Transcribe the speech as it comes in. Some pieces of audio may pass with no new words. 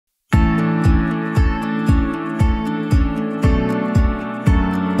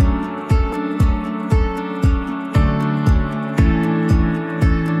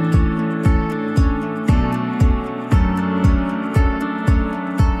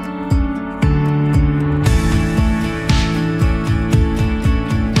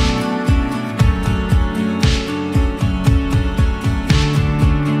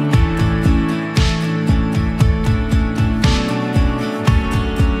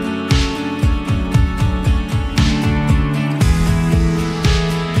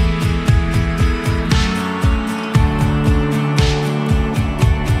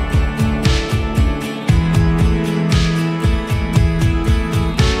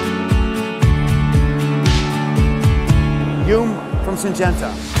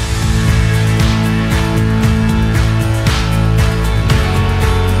Syngenta.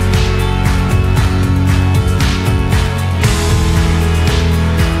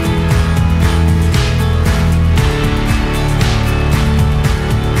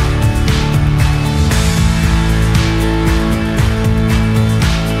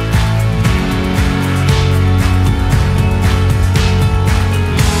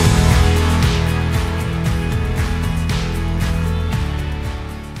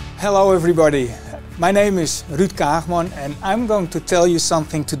 Hello everybody, my name is Ruud Kaagman and I'm going to tell you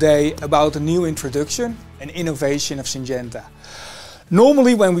something today about a new introduction and innovation of Syngenta.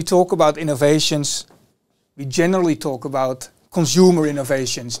 Normally when we talk about innovations, we generally talk about consumer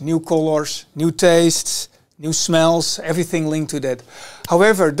innovations, new colors, new tastes, new smells, everything linked to that.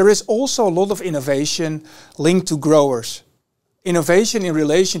 However, there is also a lot of innovation linked to growers. Innovation in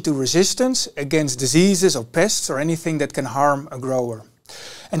relation to resistance against diseases or pests or anything that can harm a grower.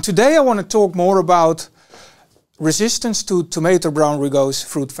 And today I want to talk more about resistance to tomato brown rugose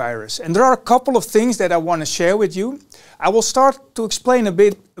fruit virus. And there are a couple of things that I want to share with you. I will start to explain a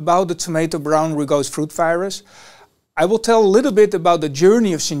bit about the tomato brown rugose fruit virus. I will tell a little bit about the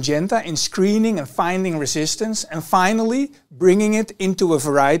journey of Syngenta in screening and finding resistance, and finally bringing it into a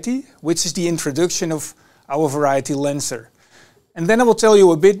variety, which is the introduction of our variety Lancer. And then I will tell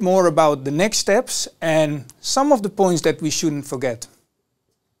you a bit more about the next steps and some of the points that we shouldn't forget.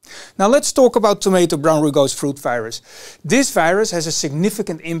 Now let's talk about tomato brown rugose fruit virus. This virus has a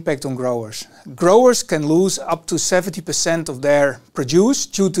significant impact on growers. Growers can lose up to 70% of their produce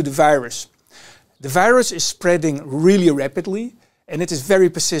due to the virus. The virus is spreading really rapidly and it is very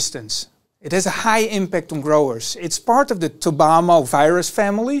persistent. It has a high impact on growers. It's part of the Tobamo virus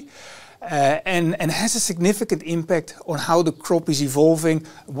family and has a significant impact on how the crop is evolving,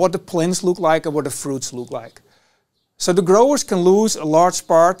 what the plants look like and what the fruits look like. So the growers can lose a large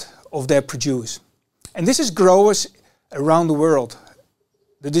part of their produce. And this is growers around the world.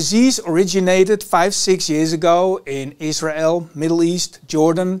 The disease originated 5-6 years ago in Israel, Middle East,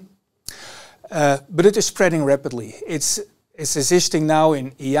 Jordan, but it is spreading rapidly. It's existing now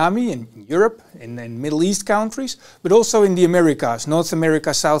in IAMI, in Europe, in Middle East countries, but also in the Americas, North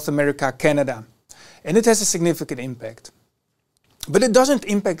America, South America, Canada. And it has a significant impact. But it doesn't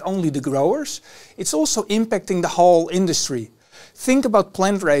impact only the growers, it's also impacting the whole industry. Think about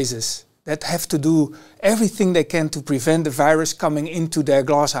plant raisers that have to do everything they can to prevent the virus coming into their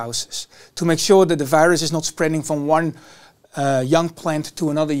glasshouses, to make sure that the virus is not spreading from one young plant to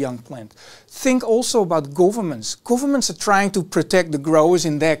another young plant. Think also about governments. Governments are trying to protect the growers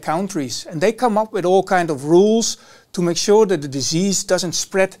in their countries, and they come up with all kinds of rules to make sure that the disease doesn't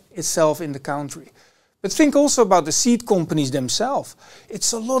spread itself in the country. But think also about the seed companies themselves.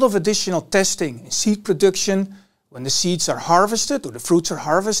 It's a lot of additional testing in seed production, when the seeds are harvested or the fruits are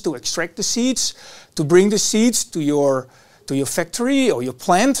harvested, to extract the seeds, to bring the seeds to your factory or your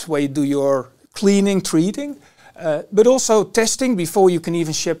plant where you do your cleaning, treating, but also testing before you can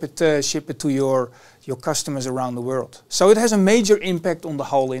even ship it to your customers around the world. So it has a major impact on the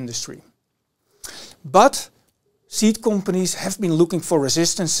whole industry. But seed companies have been looking for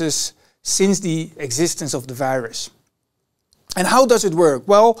resistances since the existence of the virus. And how does it work?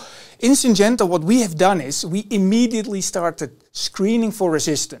 Well, in Syngenta what we have done is we immediately started screening for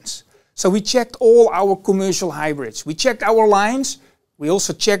resistance. So we checked all our commercial hybrids. We checked our lines. We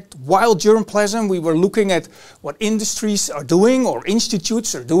also checked wild germplasm. We were looking at what industries are doing or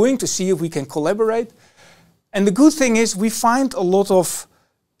institutes are doing to see if we can collaborate. And the good thing is we find a lot of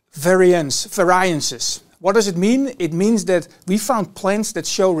variances. What does it mean? It means that we found plants that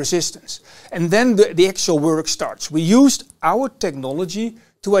show resistance. And then the actual work starts. We used our technology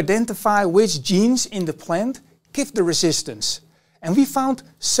to identify which genes in the plant give the resistance. And we found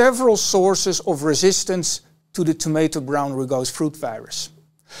several sources of resistance to the tomato brown rugose fruit virus.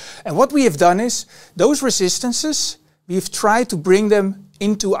 And what we have done is, those resistances, we've tried to bring them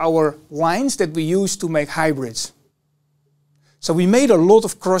into our lines that we use to make hybrids. So we made a lot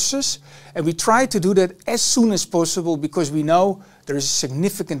of crosses and we tried to do that as soon as possible because we know there is a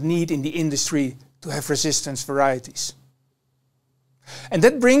significant need in the industry to have resistance varieties. And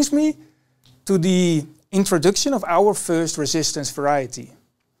that brings me to the introduction of our first resistance variety.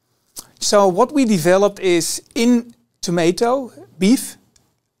 So what we developed is in tomato, beef,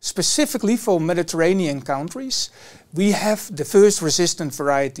 specifically for Mediterranean countries, we have the first resistant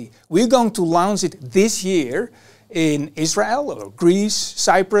variety. We're going to launch it this year in Israel or Greece,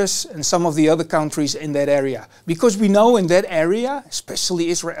 Cyprus and some of the other countries in that area. Because we know in that area, especially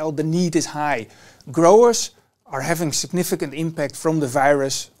Israel, the need is high. Growers are having significant impact from the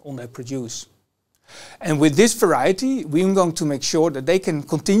virus on their produce. And with this variety, we're going to make sure that they can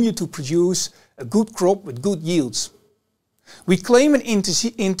continue to produce a good crop with good yields. We claim an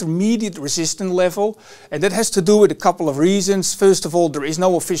intermediate resistance level, and that has to do with a couple of reasons. First of all, there is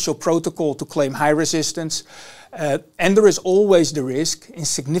no official protocol to claim high resistance, and there is always the risk in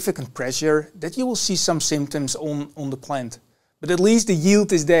significant pressure that you will see some symptoms on the plant. But at least the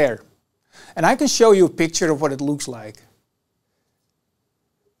yield is there. And I can show you a picture of what it looks like.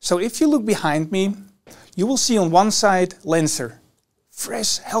 So if you look behind me, you will see on one side Lancer.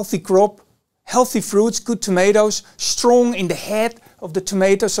 Fresh, healthy crop, healthy fruits, good tomatoes, strong in the head of the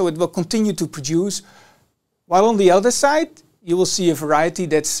tomato, so it will continue to produce. While on the other side, you will see a variety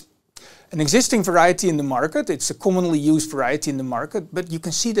that's an existing variety in the market. It's a commonly used variety in the market, but you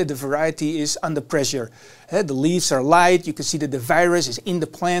can see that the variety is under pressure. The leaves are light, you can see that the virus is in the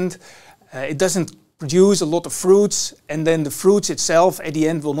plant. It doesn't produce a lot of fruits, and then the fruits itself at the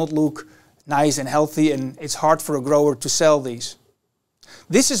end will not look nice and healthy, and it's hard for a grower to sell these.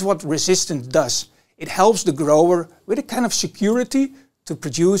 This is what resistance does. It helps the grower with a kind of security to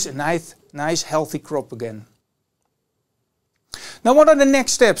produce a nice healthy crop again. Now, what are the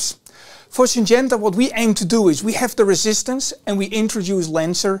next steps? For Syngenta, what we aim to do is we have the resistance and we introduce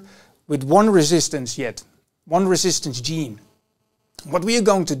Lancer with one resistance gene. What we are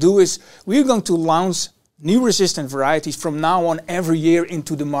going to do is we are going to launch new resistant varieties from now on every year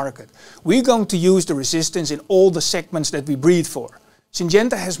into the market. We're going to use the resistance in all the segments that we breed for.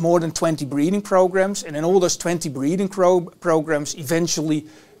 Syngenta has more than 20 breeding programs, and in all those 20 breeding programs, eventually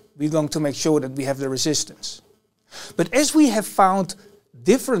we're going to make sure that we have the resistance. But as we have found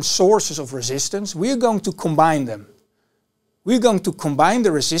different sources of resistance, we're going to combine them. We're going to combine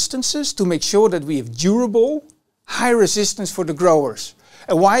the resistances to make sure that we have durable, high resistance for the growers.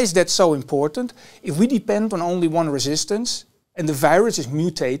 And why is that so important? If we depend on only one resistance and the virus is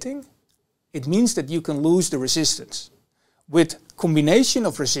mutating, it means that you can lose the resistance. With combination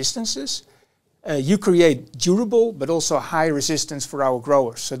of resistances, you create durable but also high resistance for our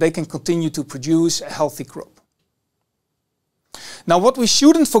growers, so they can continue to produce a healthy crop. Now, what we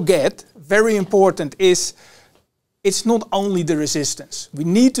shouldn't forget, very important, is it's not only the resistance. We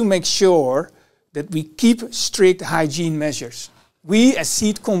need to make sure that we keep strict hygiene measures. We as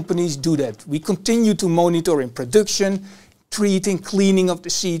seed companies do that. We continue to monitor in production, treating, cleaning of the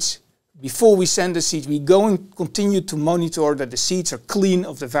seeds. Before we send the seeds, we go and continue to monitor that the seeds are clean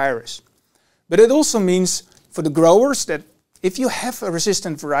of the virus. But it also means for the growers that if you have a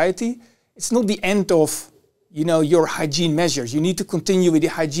resistant variety, it's not the end of your hygiene measures. You need to continue with the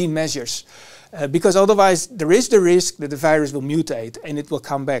hygiene measures because otherwise there is the risk that the virus will mutate and it will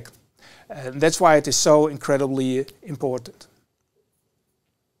come back. That's why it is so incredibly important.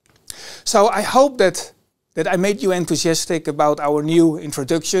 So I hope that I made you enthusiastic about our new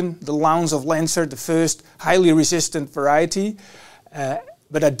introduction, the launch of Lancer, the first highly resistant variety.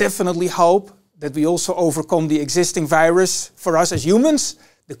 But I definitely hope that we also overcome the existing virus for us as humans,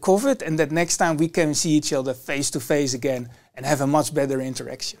 the COVID, and that next time we can see each other face to face again and have a much better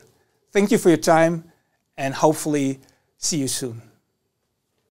interaction. Thank you for your time and hopefully see you soon.